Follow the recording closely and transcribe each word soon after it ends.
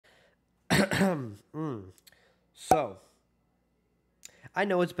So, I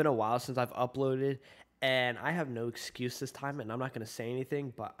know it's been a while since I've uploaded, and I have no excuse this time, and I'm not going to say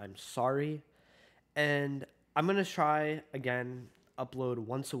anything, but I'm sorry. And I'm going to try again, upload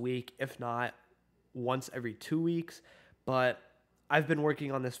once a week, if not once every 2 weeks. But I've been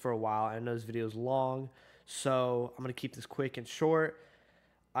working on this for a while. I know this video is long, so I'm going to keep this quick and short.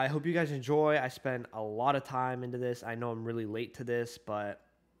 I hope you guys enjoy. I spent a lot of time into this. I know I'm really late to this, but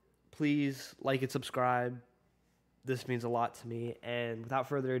please like and subscribe. This means a lot to me. And without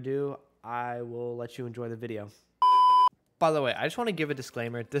further ado, I will let you enjoy the video. By the way, I just want to give a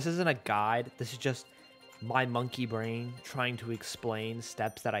disclaimer. This isn't a guide. This is just my monkey brain trying to explain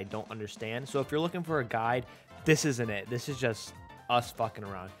steps that I don't understand. So if you're looking for a guide, this isn't it. This is just us fucking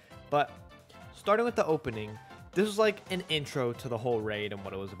around. But starting with the opening, this was like an intro to the whole raid and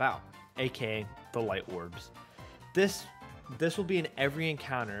what it was about, aka the light orbs. This will be in every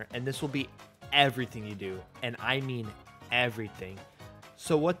encounter, and this will be everything you do, and I mean everything.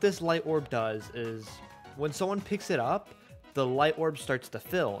 So what this light orb does is when someone picks it up, the light orb starts to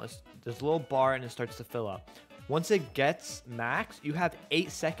fill. There's a little bar and it starts to fill up. Once it gets max, you have 8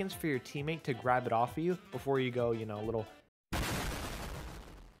 seconds for your teammate to grab it off of you before you go, a little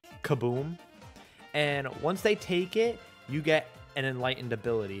kaboom. And once they take it, you get an enlightened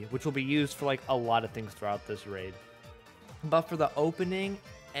ability, which will be used for like a lot of things throughout this raid. But for the opening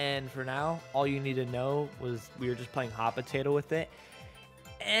and for now, all you need to know was we were just playing hot potato with it.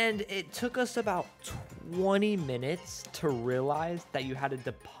 And it took us about 20 minutes to realize that you had to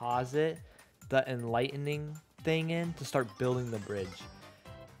deposit the enlightening thing in to start building the bridge.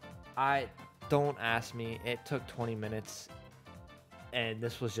 Don't ask me, it took 20 minutes and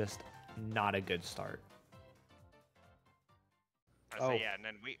this was just not a good start. Yeah, and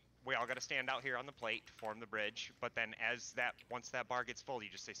then we all got to stand out here on the plate to form the bridge. But then once that bar gets full, you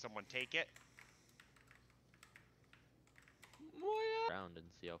just say someone take it. Around and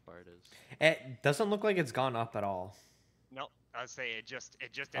see how far it is. It doesn't look like it's gone up at all. No, I say it just.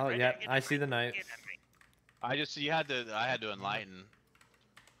 Oh yeah, I see the knight. I had to enlighten.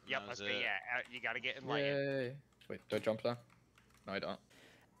 Yep, I say yeah. You got to get enlightened. Yay. Wait, do I jump there? No, I don't.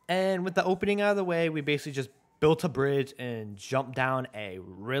 And with the opening out of the way, we basically just built a bridge and jumped down a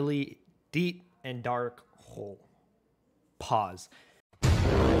really deep and dark hole. Pause.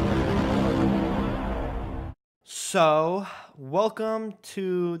 So, welcome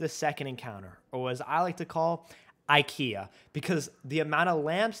to the second encounter, or as I like to call, IKEA, because the amount of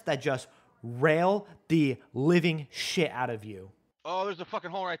lamps that just rail the living shit out of you. Oh, there's a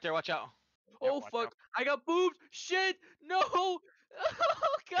fucking hole right there. Watch out. Oh fuck! I got boobs! Shit! No! Oh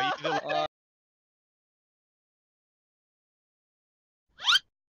god!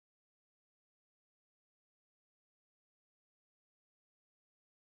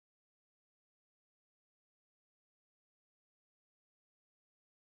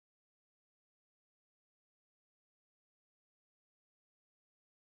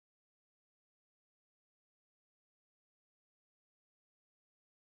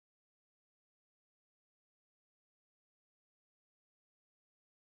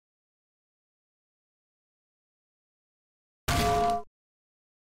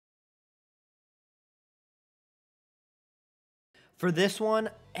 For this one,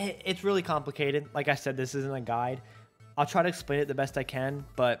 it's really complicated. Like I said, this isn't a guide. I'll try to explain it the best I can,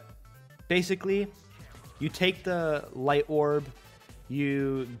 but basically, you take the light orb,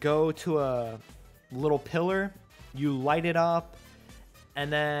 you go to a little pillar, you light it up,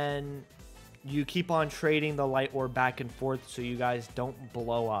 and then you keep on trading the light orb back and forth so you guys don't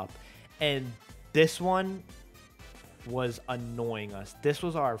blow up. And this one was annoying us. This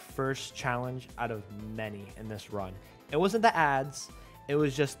was our first challenge out of many in this run. It wasn't the ads, it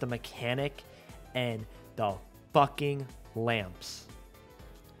was just the mechanic and the fucking lamps.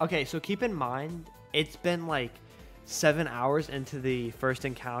 Okay, so keep in mind, it's been like 7 hours into the first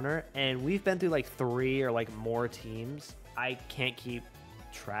encounter, and we've been through like 3 or like more teams. I can't keep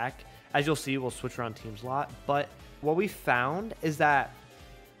track. As you'll see, we'll switch around teams a lot, but what we found is that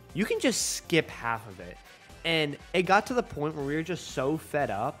you can just skip half of it. And it got to the point where we were just so fed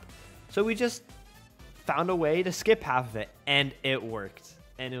up, so we just found a way to skip half of it, and it worked.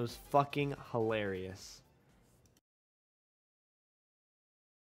 And it was fucking hilarious.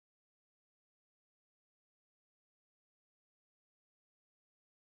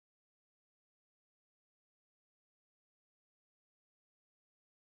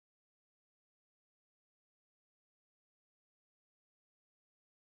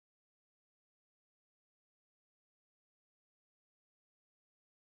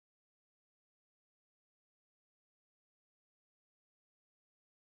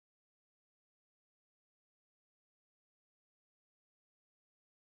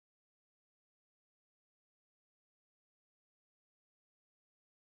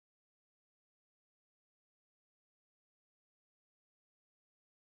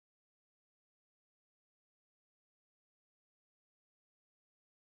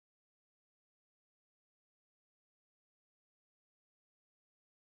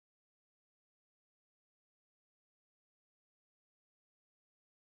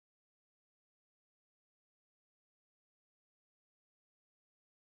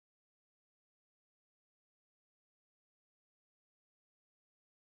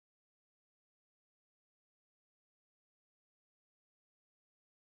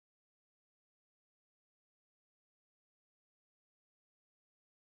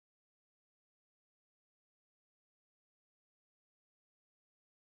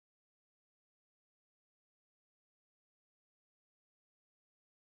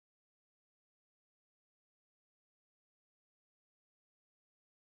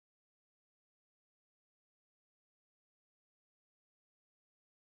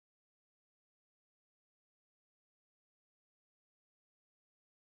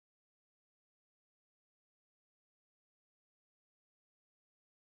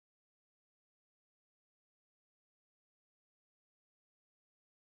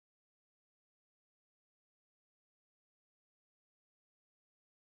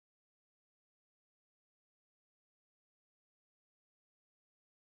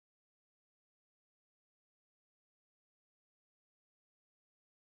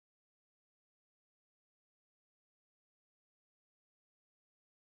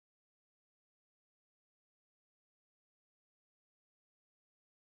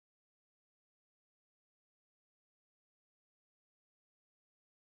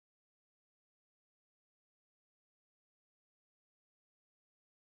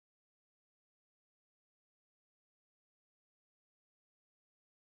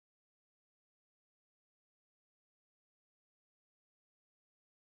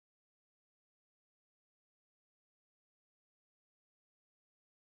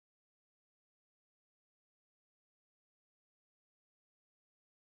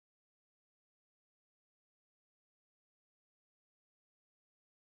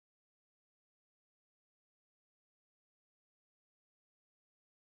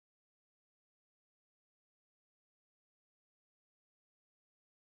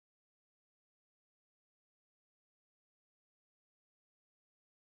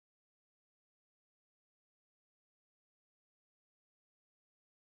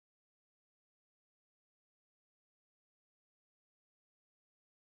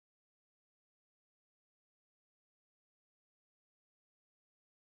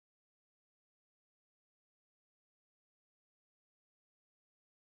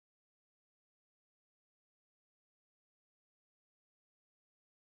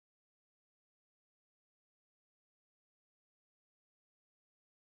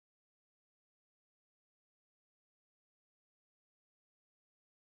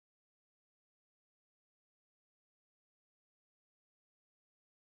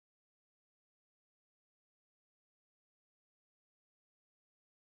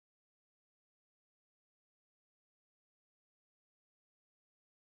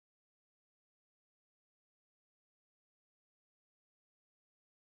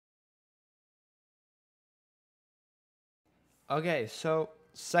 Okay, so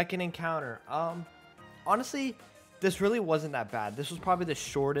second encounter. Honestly, this really wasn't that bad. This was probably the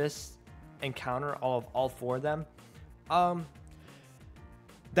shortest encounter of all 4 of them.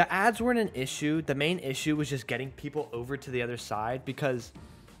 The ads weren't an issue. The main issue was just getting people over to the other side, because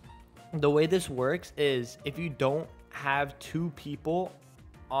the way this works is if you don't have 2 people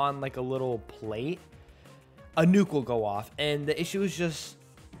on like a little plate, a nuke will go off. And the issue is just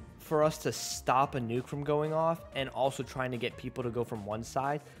for us to stop a nuke from going off and also trying to get people to go from one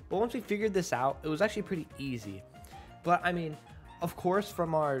side. But once we figured this out, it was actually pretty easy. But I mean, of course,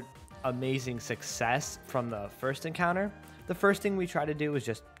 from our amazing success from the first encounter, the first thing we try to do is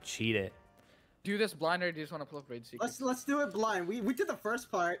just cheat it. Do this blind, or do you just want to pull up raid secret? Let's do it blind. We did the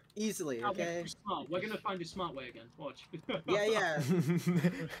first part easily, okay? We're gonna find a smart way again. Watch. Yeah.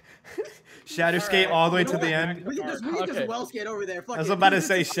 Shadow skate all the way to the end. We can just well skate over there. Fuck I was it. about to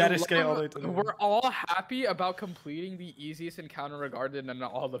say shadow skate all the way to the end. We're all happy about completing the easiest encounter regarded in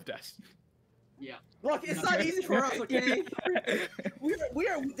all of Destiny. Yeah. Look, it's not easy for us, okay? we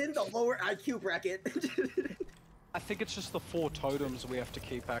are within the lower IQ bracket. I think it's just the 4 totems we have to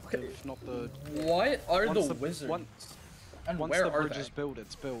keep active, not the. What are once the wizards? Once where the are bridge they? is built,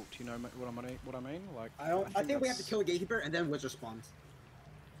 it's built. You know what I mean? Like. I think we have to kill a gatekeeper and then wizard spawns.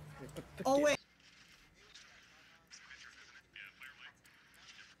 But Oh wait.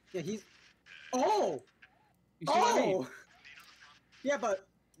 Yeah, he's. Oh. You see what I mean? Yeah, but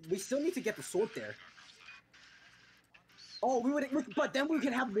we still need to get the sword there. Oh, but then we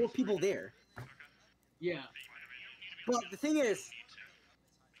can have more people there. Yeah. But the thing is,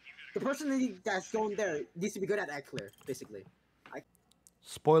 the person that's going there needs to be good at that clear, basically.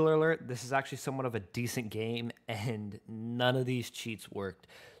 Spoiler alert, this is actually somewhat of a decent game, and none of these cheats worked.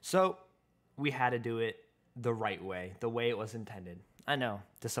 So, we had to do it the right way, the way it was intended. I know,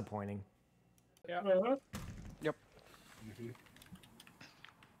 disappointing. Yeah. Yep.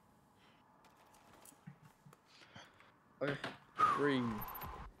 Okay. 3,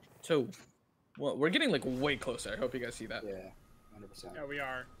 2. Well, we're getting like way closer. I hope you guys see that. Yeah, 100%. Yeah, we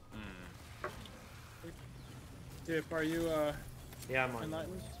are. Dip, are you Yeah, I'm on.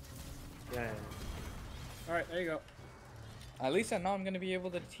 enlightened? Yeah. All right, there you go. At least I know I'm gonna be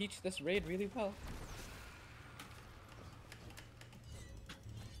able to teach this raid really well.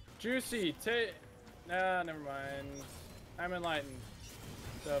 Juicy, nah, never mind. I'm enlightened.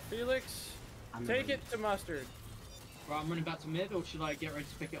 So Felix, take it to mustard. Right, I'm running back to mid, or should I get ready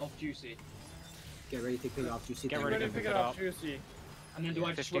to pick it off Juicy? Get ready to pick it off, Juicy. Get Ready to pick it off, Juicy. And then do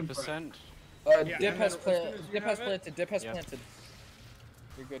I just run for it? 50%. Yeah, Dip and has then as soon as you Dip has have it- planted. Dip has Yeah. planted.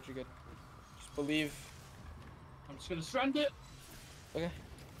 You're good. You're good. Just believe. I'm just gonna strand it. Okay.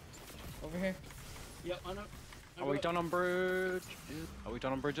 Over here. Yep, I know. Are we done on bridge? Are we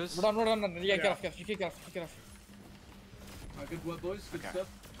done on bridges? We're done. We're done. Yeah, Yeah. get off. Get off. You can get off. You can get off. Alright, good work, boys. Good Okay. stuff.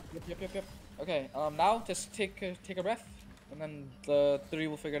 Yep. Okay. Now just take a breath, and then the 3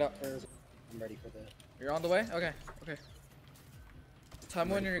 will figure it out. I'm ready for the. You're on the way. Okay. Time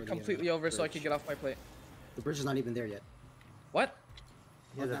when ready you're for the, completely over, so I bridge. can get off my plate. The bridge is not even there yet. What?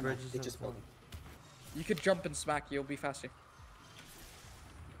 Yeah, the no, bridge they is just built it. You could jump and smack. You'll be faster.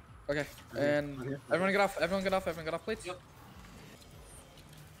 Okay. I'm here, And I'm here. everyone get off. Everyone get off. Everyone get off plates. Yep.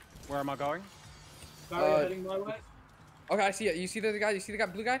 Where am I going? Barrier heading my way. Okay, I see it. You see the guy? You see the guy?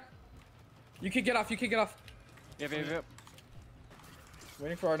 Blue guy? You can get off. Yep.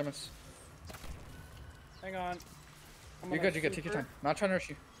 Waiting for Artemis. Hang on. You're good. Take your time. Not trying to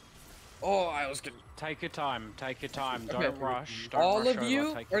rush you. Oh, I was good. Take your time. Take your time. Okay. Don't rush. Don't All rush of over,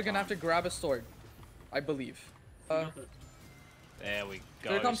 you take your are gonna have to time. grab a sword, I believe. There we go.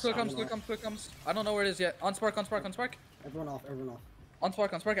 Clear comes. son. I don't know where it is yet. On spark. Everyone off. On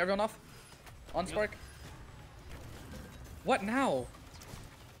spark. Everyone off. On spark. What now?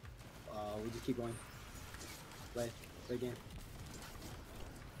 We just keep going. Play game.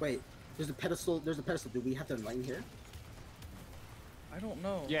 Wait, there's a pedestal. Do we have to enlighten here? I don't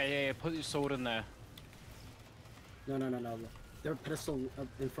know. Yeah. Put your sword in there. No. There's a pedestal up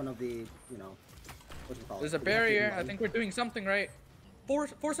in front of the, what you call it? There's a Do we have to barrier. I enlighten? think we're doing something right. Four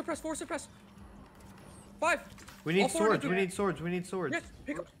suppress. 5. We need All four of swords. you. We need swords. Yes,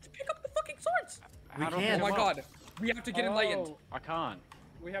 pick up the fucking swords. We How do I can't. Oh pick my them up? god. We have to get enlightened. Oh, I can't.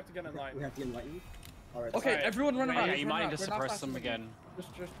 we have to get We enlightened. have to enlighten. All right. Okay, Alright. everyone run Wait, around. Yeah, just you run might around. need to We're not suppress fast them enough. again.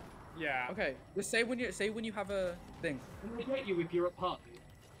 Just, yeah. Okay, just say when you have a thing. Can I get you if you're at party?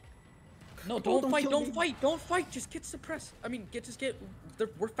 No, don't don't fight, kill me. don't fight. Just get suppressed. I mean,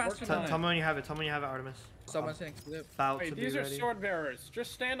 we're faster Tell than me when you have it. Tell me when you have it, Artemis. someone's saying. About Wait, to be these are ready. sword bearers.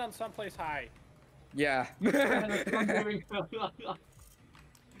 Just stand on someplace high. Yeah.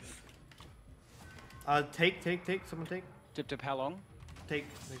 Take. Someone take. Dip, how long? Thank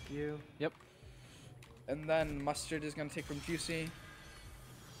you. Yep. And then Mustard is gonna take from Juicy.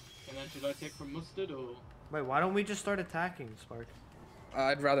 And then should I take from Mustard or? Wait, why don't we just start attacking, Spark?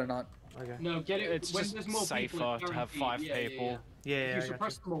 I'd rather not. Okay. No, get it. It's when just there's more safer people, it's to have guaranteed. 5 people. Yeah, If yeah, you I got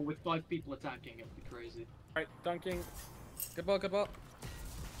suppress them all with 5 people attacking, it'd be crazy. Alright, dunking. Good ball, good ball.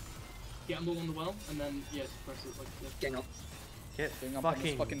 Get them all on the well, and then yeah, suppress it like this. Gang up. Get Bring up on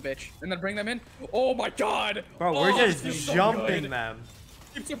this fucking... fucking bitch. And then bring them in. Oh my god! Bro, we're Oh, just this is so jumping good. them.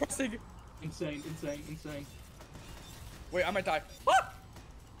 Keep suppressing. Insane, insane, insane. Wait, I might die. Ah!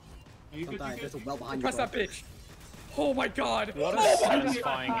 Are you Don't good? die. You There's a good? well behind you. Press that bitch. Oh my god! What a Oh my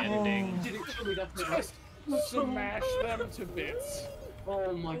satisfying ending. Did it truly definitely? Smash them to bits.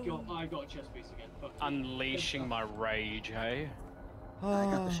 Oh my god, I got a chest piece again. Fuck. Unleashing my rage, hey? I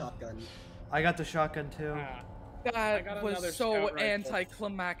got the shotgun. I got the shotgun too. Ah, I got That another was so scout rifle.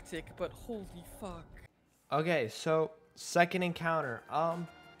 anticlimactic, but holy fuck. Okay, so second encounter.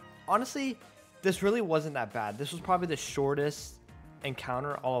 Honestly, this really wasn't that bad. This was probably the shortest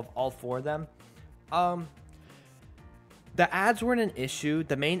encounter of all 4 of them. The ads weren't an issue.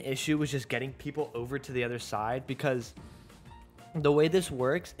 The main issue was just getting people over to the other side, because the way this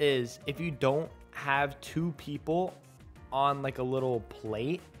works is if you don't have 2 people on like a little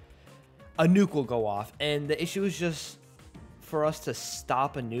plate, a nuke will go off. And the issue is just for us to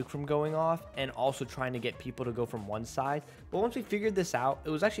stop a nuke from going off and also trying to get people to go from one side. But once we figured this out, it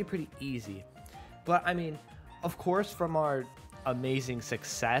was actually pretty easy. But I mean, of course, from our amazing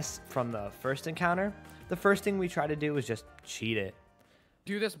success from the first encounter, the first thing we try to do is just cheat it.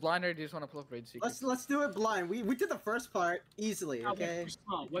 Do this blind, or do you just want to pull up raid secret? Let's do it blind. We did the first part easily, Oh, okay? we're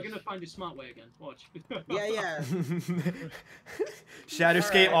smart. We're gonna find a smart way again. Watch. Yeah. Shatter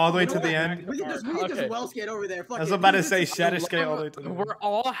skate Alright, all the way you to know the what? end. We can just Okay. well skate over there. Fuck I was it. about to say shatter skate all the way to the end. We're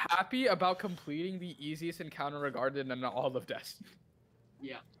all happy about completing the easiest encounter regarded in all of Destiny.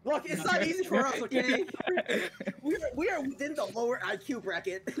 Yeah. Look, it's not easy for us, okay? we are within the lower IQ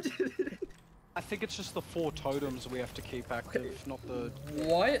bracket. I think it's just the 4 totems we have to keep active, not the...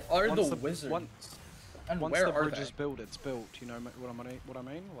 What are Once the wizards? Once and once where the are bridge they? is built, it's built. You know what I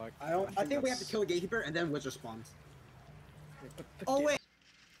mean? Like, I think we have to kill a gatekeeper and then wizard spawns. But the Oh ga- wait.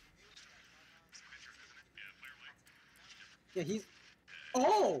 Yeah, he's.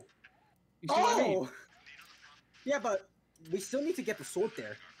 Oh. You see what I mean? Oh. Yeah, but we still need to get the sword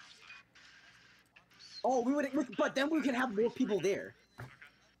there. Oh, but then we can have more people there.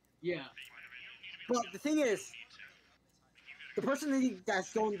 Yeah. But the thing is, the person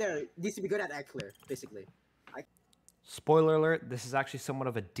that's going there needs to be good at that clear, basically. Spoiler alert, this is actually somewhat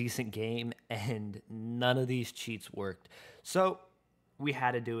of a decent game, and none of these cheats worked. So, we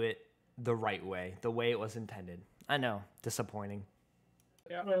had to do it the right way, the way it was intended. I know, disappointing.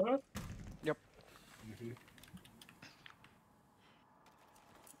 Yeah. yep.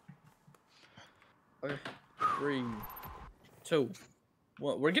 Okay. 3, 2,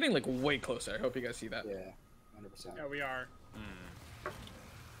 1. We're getting like way closer. I hope you guys see that. Yeah, 100%. Yeah, we are.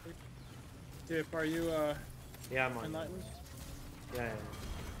 Dip, are you Yeah, I'm on. enlightened? Yeah.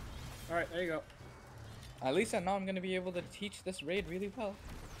 Alright, there you go. At least I know I'm gonna be able to teach this raid really well.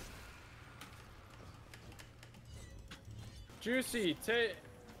 Juicy,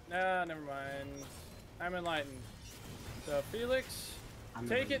 nah, never mind. I'm enlightened. So Felix,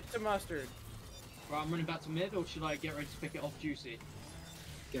 take it to Mustard. Right, I'm running back to mid, or should I get ready to pick it off Juicy?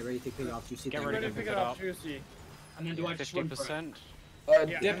 Get ready to pick it off Juicy. Get thing. ready Ready to pick it up, Juicy. And then do I just run for it? 50%. Yeah,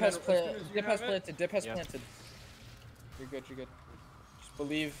 Dip and has then as soon as you Dip has have it- planted. Dip has Yeah. planted. You're good. You're good. Just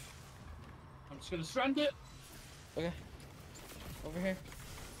believe. I'm just gonna strand it. Okay. Over here.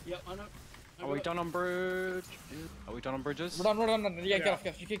 Yep, I know. I Are we got it. done on bridge? Are we done on bridges? We're done. We're done. Yeah, Yeah. get off.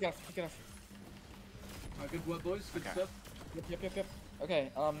 Get off. You can't get off. You get off. Alright, good work, boys. Good Okay. stuff. Yep.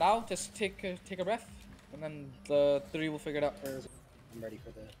 Okay. Now just take a breath, and then the 3 will figure it out. I'm ready for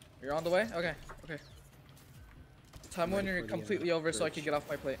the. You're on the way. Okay. Time when ready you're for the, completely over, so I bridge. can get off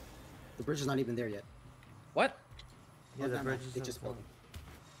my plate. The bridge is not even there yet. What? Yeah, Oh, the never mind, bridge is They in just front. built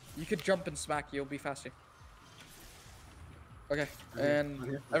it. You could jump and smack. You'll be faster. Okay. I'm here, And I'm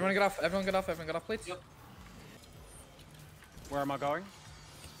here. everyone get off. Everyone get off. Everyone get off plates. Yep. Where am I going?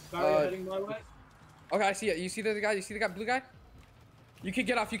 Barry, heading my way. Okay, I see it. You see the guy? You see the guy? Blue guy? You can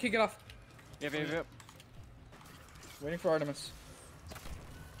get off. Yep. Waiting for Artemis.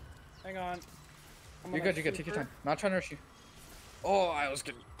 Hang on. I'm You're gonna good. Take your super- time. Not trying to rush you. Oh, I was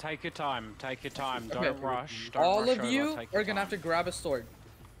getting. Take your time. Take your time. Okay. Don't rush. Don't All rush of over, you take your are gonna have to time. grab a sword,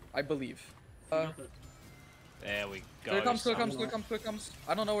 I believe. There we go. Here it comes. son.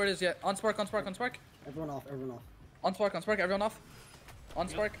 I don't know where it is yet. On spark. Everyone off. On spark. Everyone off. On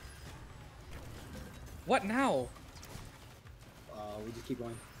spark. What now? We just keep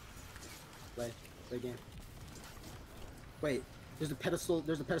going. Play game. Wait, there's a pedestal.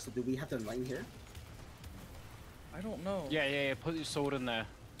 There's a pedestal. Do we have to enlighten here? I don't know. Yeah. Put your sword in there.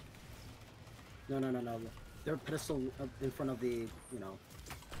 No. There's a pedestal in front of the,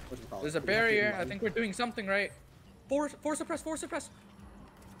 what's it called? There's a Do we have to barrier. I enlighten? think we're doing something right. Four suppress.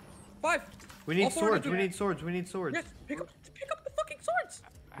 5. We need All four swords. to We do- need swords. We need swords. Yes, pick up the fucking swords.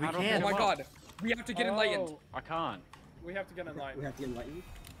 We How do I can't. Oh pick my 'em up? god, we have to get enlightened. Oh, I can't. we have to get enlightened. We have to get enlightened.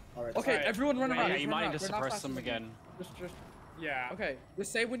 All right. Okay, Alright. everyone run Yeah, around. Yeah, just you run might around. need to We're not suppress fast them enough. again. Just, yeah. Okay,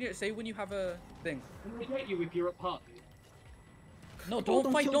 just say when you have a thing. Can we get you if you're at party? No, don't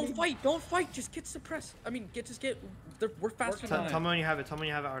don't fight, kill don't me. fight, don't fight. Just get suppressed. I mean, we're faster Tell than me when you have it. Tell me when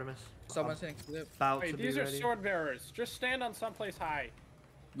you have it, Artemis. someone saying. About Wait, to these be are ready. sword bearers. Just stand on someplace high.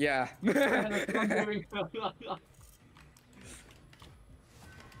 Yeah.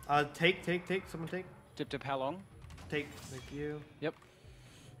 Take. Someone take. Dip. How long? Take. Thank you.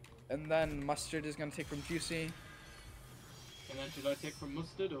 And then mustard is gonna take from juicy. And then should I take from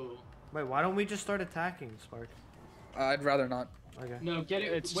mustard or? Wait, why don't we just start attacking, Spark? I'd rather not. Okay. No, get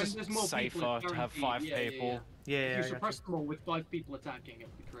it. It's when just there's more safer people, it's to have guaranteed. 5 people. Yeah, If I you got suppress you. them all with 5 people attacking,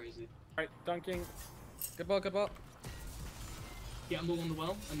 it'd be crazy. Alright, dunking. Good ball. Get them all on the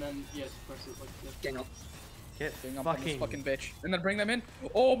well, and then yeah, suppress it like this. Gang up. Get Bring up on this fucking. fucking bitch. And then bring them in.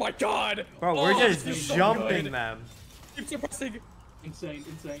 Oh my god! Bro, Oh, we're just this is so jumping good. them. Keep suppressing. Insane.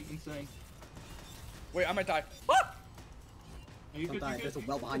 Wait, I might die. Ah! Are you Don't good? die. You There's a good?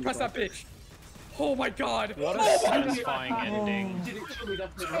 well behind you. Press bro. that bitch. Oh my god! What a Oh my satisfying ending. Did it surely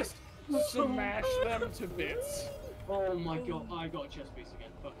that's the rest? Smash them to bits. Oh my god, I got a chest piece again.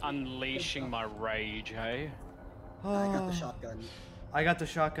 Fuck. Unleashing my rage, hey? I got the shotgun. I got the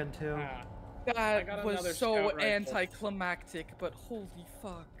shotgun too. Ah, I got That another was so scout rifle. anticlimactic, but holy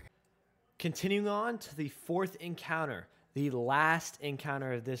fuck. Continuing on to the 4th encounter, the last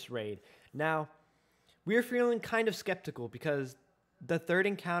encounter of this raid. Now, we are feeling kind of skeptical because the 3rd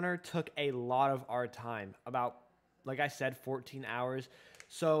encounter took a lot of our time, about, like I said, 14 hours.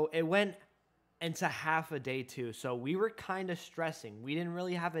 So it went into half a day 2. So we were kind of stressing. We didn't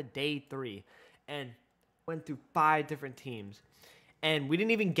really have a day 3 and went through 5 different teams. And we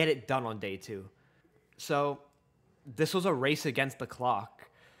didn't even get it done on day 2. So this was a race against the clock.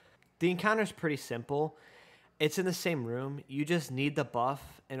 The encounter is pretty simple. It's in the same room. You just need the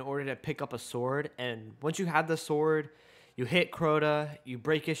buff in order to pick up a sword. And once you have the sword, you hit Crota, you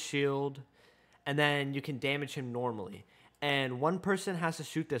break his shield, and then you can damage him normally. And one person has to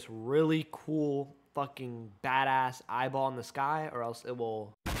shoot this really cool fucking badass eyeball in the sky, or else it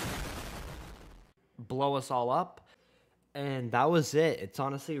will blow us all up. And that was it. It's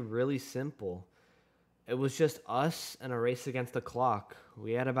honestly really simple. It was just us and a race against the clock.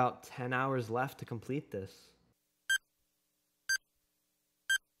 We had about 10 hours left to complete this.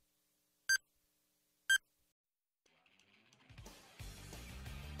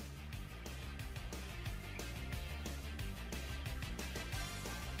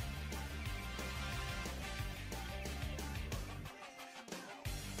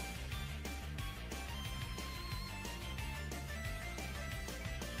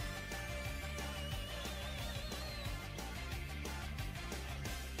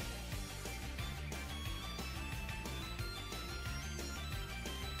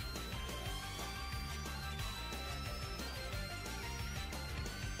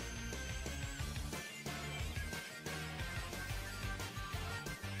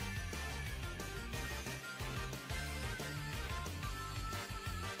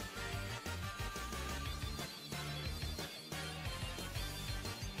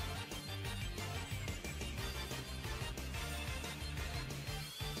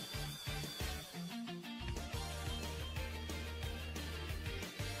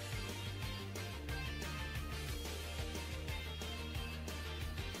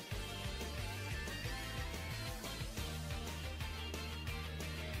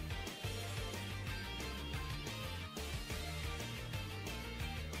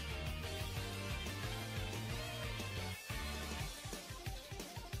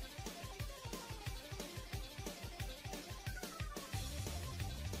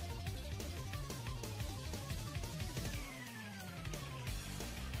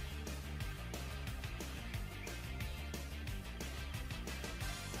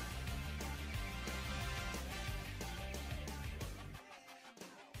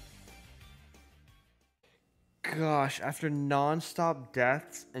 Gosh, after non-stop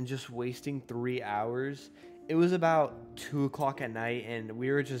deaths and just wasting 3 hours, it was about 2 o'clock at night and we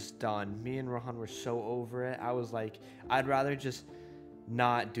were just done. Me and Rohan were so over it. I was like, I'd rather just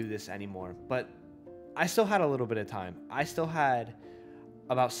not do this anymore. But I still had a little bit of time. I still had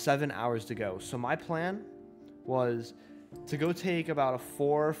about 7 hours to go. So my plan was to go take about a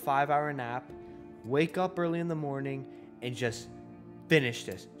 4 or 5 hour nap, wake up early in the morning, and just finish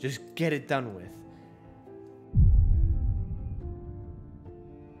this. Just get it done with.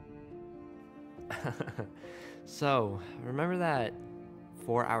 So, remember that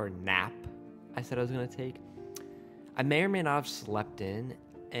 4-hour nap I said I was going to take? I may or may not have slept in,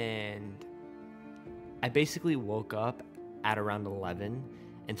 and I basically woke up at around 11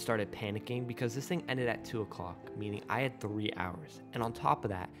 and started panicking because this thing ended at 2 o'clock, meaning I had 3 hours. And on top of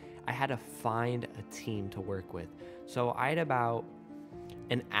that, I had to find a team to work with. So I had about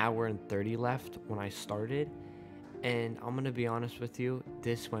an hour and 30 left when I started. And I'm going to be honest with you,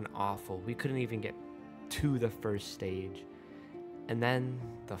 this went awful. We couldn't even get to the first stage. And then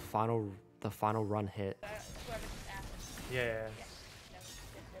the final run hit. Yeah.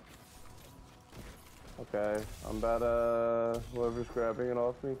 Okay, I'm about whoever's grabbing it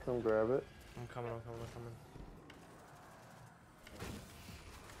off me, come grab it. I'm coming.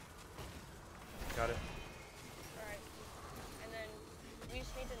 Got it. Alright. And then we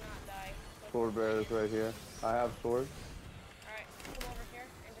just need to not die. Sword bearer is right here. I have sword. Alright, come over here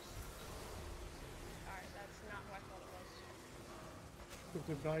and just... Alright, that's not what I thought it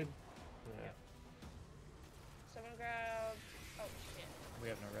was. Died. Yeah. Someone grab... Oh, shit. We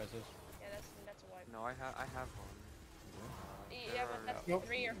have no reses. Yeah, that's a wipe. No, I have one. Yeah, but that's Nope,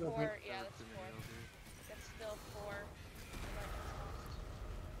 3 or 4. nothing. Yeah, that's 4. That's still 4.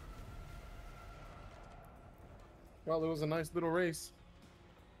 Well, it was a nice little race.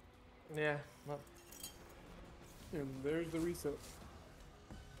 Yeah. Well, And there's the reset.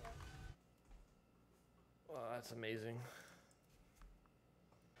 that's amazing.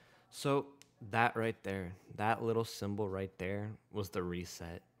 So that right there, that little symbol right there was the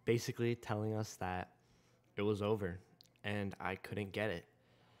reset. Basically telling us that it was over and I couldn't get it.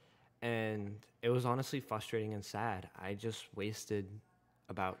 And it was honestly frustrating and sad. I just wasted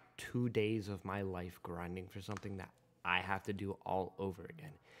about 2 days of my life grinding for something that I have to do all over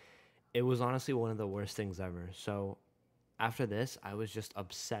again. It was honestly one of the worst things ever. So after this, I was just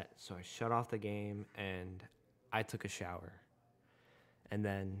upset. So I shut off the game and I took a shower. And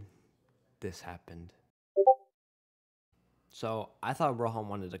then this happened. So I thought Rohan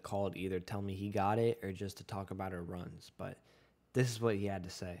wanted to call it, either tell me he got it or just to talk about our runs. But this is what he had to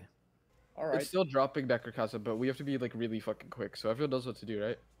say. Alright. It's still dropping Decker Casa, but we have to be like really fucking quick. So everyone knows what to do,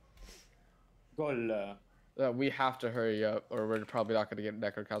 right? Goal. We have to hurry up, or we're probably not gonna get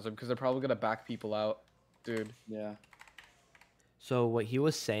Decker Casa because they're probably gonna back people out, dude. Yeah. So what he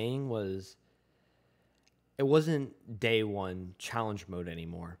was saying was, it wasn't day one challenge mode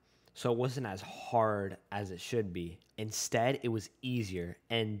anymore. So it wasn't as hard as it should be. Instead, it was easier.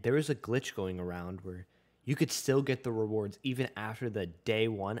 And there was a glitch going around where you could still get the rewards even after the day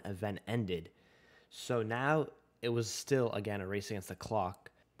one event ended. So now it was still, again, a race against the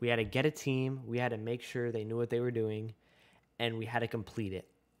clock. We had to get a team. We had to make sure they knew what they were doing. And we had to complete it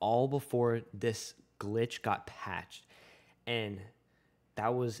all before this glitch got patched. And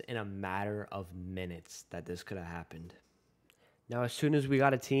that was in a matter of minutes that this could have happened. Now, as soon as we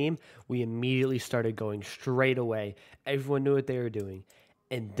got a team, we immediately started going straight away. Everyone knew what they were doing.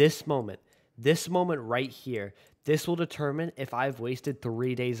 And this moment right here, this will determine if I've wasted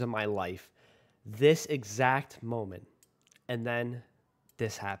 3 days of my life. This exact moment. And then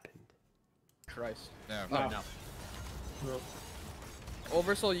this happened. Christ. No. Oh, no.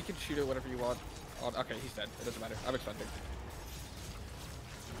 Oversoul, you can shoot it whatever you want. Oh, okay, he's dead. It doesn't matter. I'm expecting.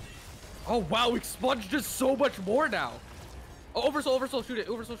 Oh, wow, expunged just so much more now. Oh, Oversoul, shoot it.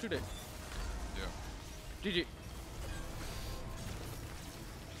 Oversoul, shoot it. Yeah. GG.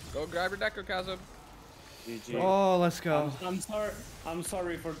 Go grab your Decker Chasm. GG. Oh, let's go. I'm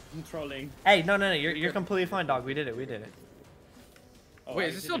sorry for trolling. Hey, no. You're completely fine, dog. We did it. Oh, Wait, I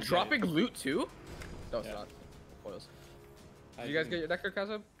is it still didn't get dropping loot too? No, it's Yeah. not. What else? I Did you guys didn't- get your Decker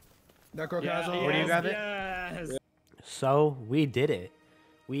Chasm? Where do you grab it? Yes. So we did it.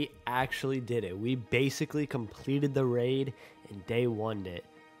 We actually did it. We basically completed the raid and day one'd it.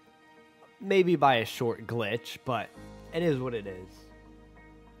 Maybe by a short glitch, but it is what it is.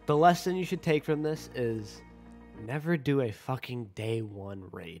 The lesson you should take from this is never do a fucking day one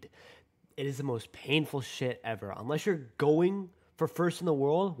raid. It is the most painful shit ever. Unless you're going for first in the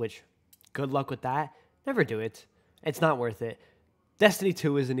world, which good luck with that. Never do it. It's not worth it. Destiny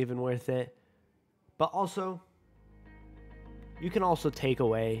 2 isn't even worth it. But also, you can also take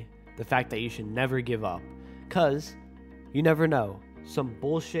away the fact that you should never give up. Because you never know. Some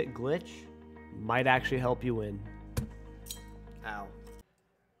bullshit glitch might actually help you win. Ow.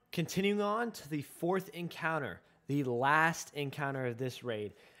 Continuing on to the fourth encounter, the last encounter of this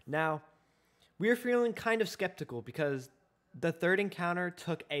raid. Now, we were feeling kind of skeptical because the third encounter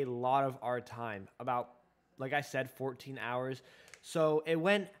took a lot of our time, about, like I said, 14 hours. So it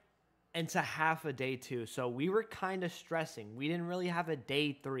went into half a day two. So we were kind of stressing. We didn't really have a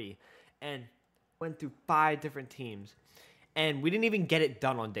day three and went through 5 different teams. And we didn't even get it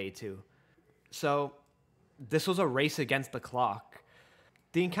done on day two. So this was a race against the clock.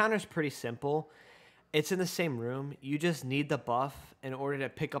 The encounter is pretty simple. It's in the same room. You just need the buff in order to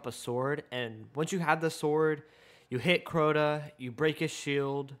pick up a sword. And once you have the sword, you hit Crota, you break his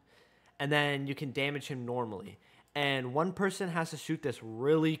shield, and then you can damage him normally. And one person has to shoot this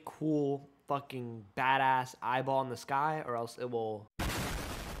really cool fucking badass eyeball in the sky, or else it will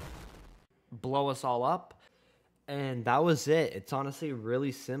blow us all up. And that was it. It's honestly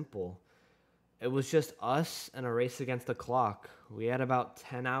really simple. It was just us and a race against the clock. We had about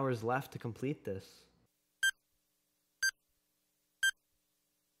 10 hours left to complete this.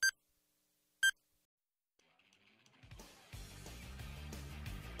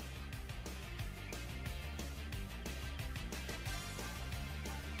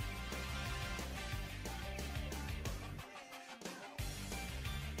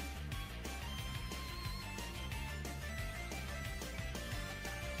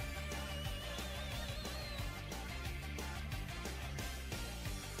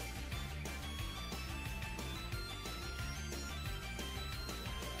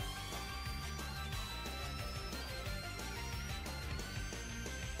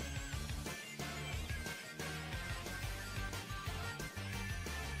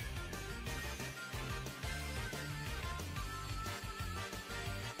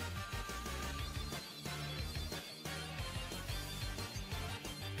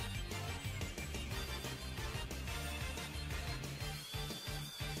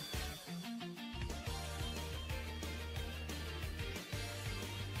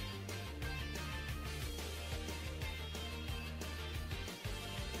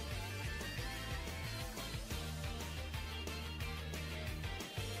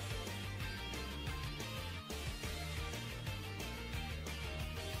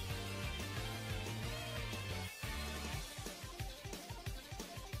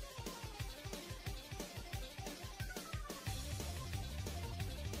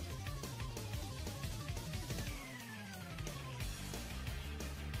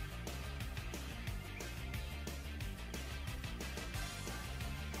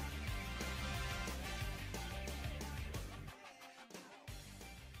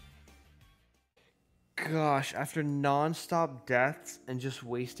 Gosh, after non-stop deaths and just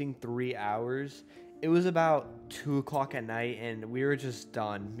wasting 3 hours, it was about 2 o'clock at night and we were just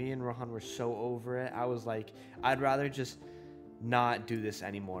done. Me and Rohan were so over it. I was like, I'd rather just not do this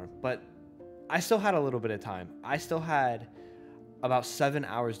anymore. But I still had a little bit of time. I still had about 7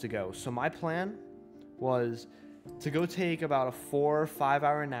 hours to go. So my plan was to go take about a 4 or 5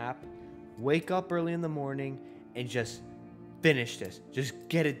 hour nap, wake up early in the morning, and just finish this. Just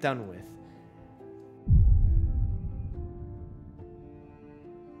get it done with.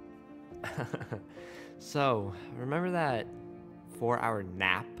 So, remember that 4-hour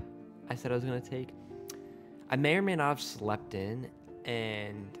nap I said I was going to take? I may or may not have slept in,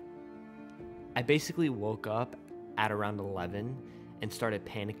 and I basically woke up at around 11 and started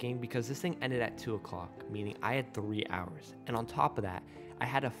panicking because this thing ended at 2 o'clock, meaning I had 3 hours. And on top of that, I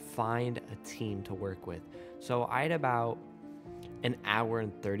had to find a team to work with. So I had about an hour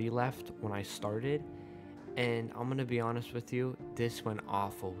and 30 left when I started. And I'm gonna be honest with you, this went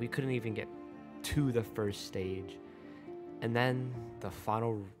awful. We couldn't even get to the first stage. And then the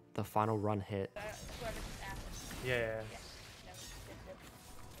final run hit. Whoever just asked. Yeah.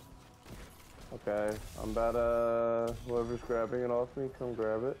 Okay, I'm about whoever's grabbing it off me, come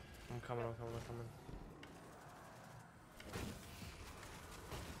grab it. I'm coming.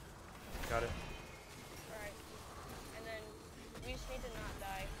 Got it. Alright. And then we just need to not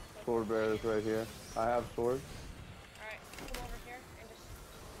die. Sword bearer is right here. I have sword. Alright, come over here and just...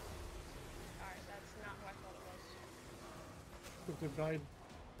 Alright, that's not who I thought it was. They've died.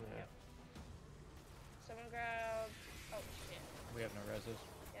 Yeah. Someone grab... Oh, shit. We have no reses.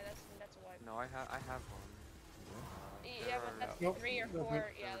 Yeah, that's a wipe. No, I have one. Yeah, but that's Nope. 3 or 4. Nope.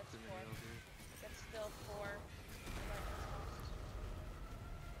 Yeah, that's 4. That's still 4.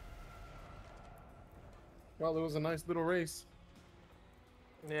 Well, it was a nice little race.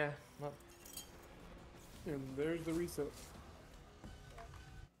 Yeah. Well, And there's the reset.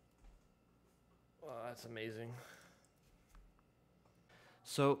 that's amazing.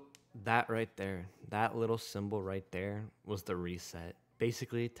 So that right there, that little symbol right there was the reset.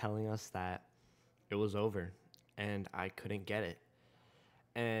 basically telling us that it was over and I couldn't get it.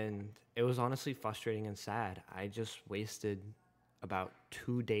 And it was honestly frustrating and sad. I just wasted about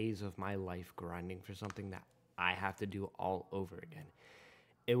 2 days of my life grinding for something that I have to do all over again.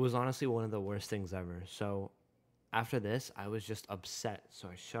 It was honestly one of the worst things ever. So after this, I was just upset. So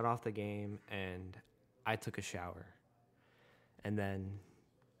I shut off the game and I took a shower. And then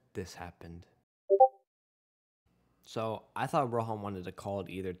this happened. So I thought Rohan wanted to call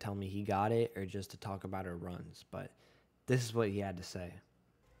to either tell me he got it or just to talk about our runs. But this is what he had to say.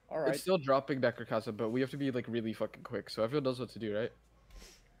 All right. It's still dropping Necrocasa, but we have to be like really fucking quick. So everyone knows what to do, right?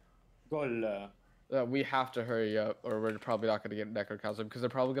 Goal. We have to hurry up, or we're probably not gonna get Necrocasa because they're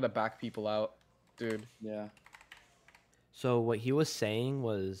probably gonna back people out, dude. Yeah. So what he was saying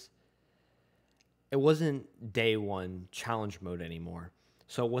was, it wasn't day one challenge mode anymore.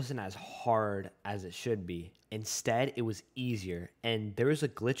 So it wasn't as hard as it should be. Instead, it was easier. And there was a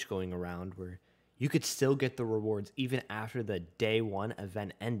glitch going around where you could still get the rewards even after the day one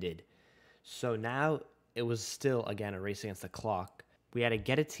event ended. So now it was still, again, a race against the clock. We had to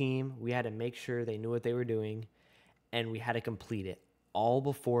get a team. We had to make sure they knew what they were doing. And we had to complete it all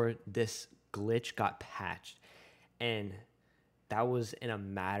before this glitch got patched. And that was in a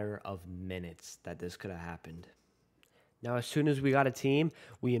matter of minutes that this could have happened. Now, as soon as we got a team,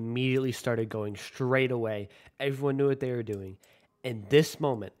 we immediately started going straight away. Everyone knew what they were doing. And this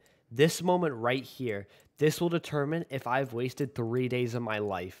moment right here, this will determine if I've wasted 3 days of my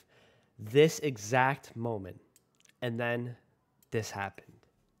life. This exact moment. And then this happened.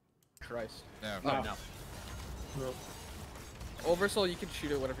 Christ. Yeah. Oh, no. Oversoul, you can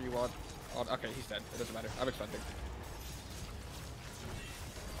shoot it whenever you want. Oh, okay, he's dead. It doesn't matter. I'm expecting.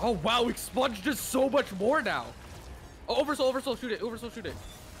 Oh, wow. Expunge does so much more now. Oh, Oversoul, shoot it. Oversoul, shoot it.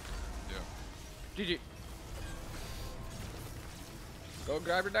 Yeah. GG. Go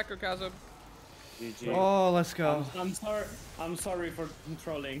grab your Necrocasm. GG. Oh, let's go. I'm sorry for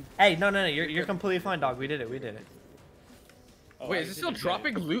trolling. Hey, no. You're completely fine, dog. We did it. Oh, wait, is it still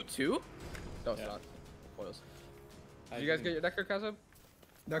dropping loot too? No, it's Yeah. not. Spoils. Did you guys get your Necrocasm?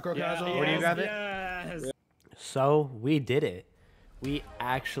 Necrocasm. Where do you grab it? Yes. So we did it. We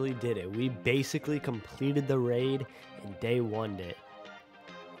actually did it. We basically completed the raid and day one it.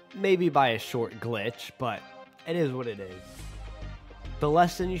 Maybe by a short glitch, but it is what it is. The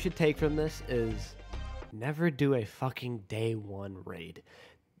lesson you should take from this is never do a fucking day one raid.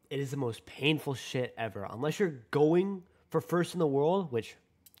 It is the most painful shit ever. Unless you're going for first in the world, which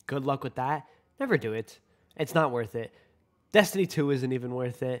good luck with that, never do it. It's not worth it. Destiny 2 isn't even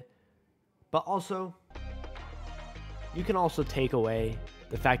worth it. But also, you can also take away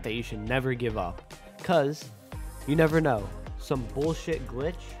the fact that you should never give up. Because you never know. Some bullshit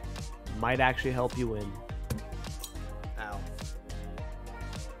glitch might actually help you win.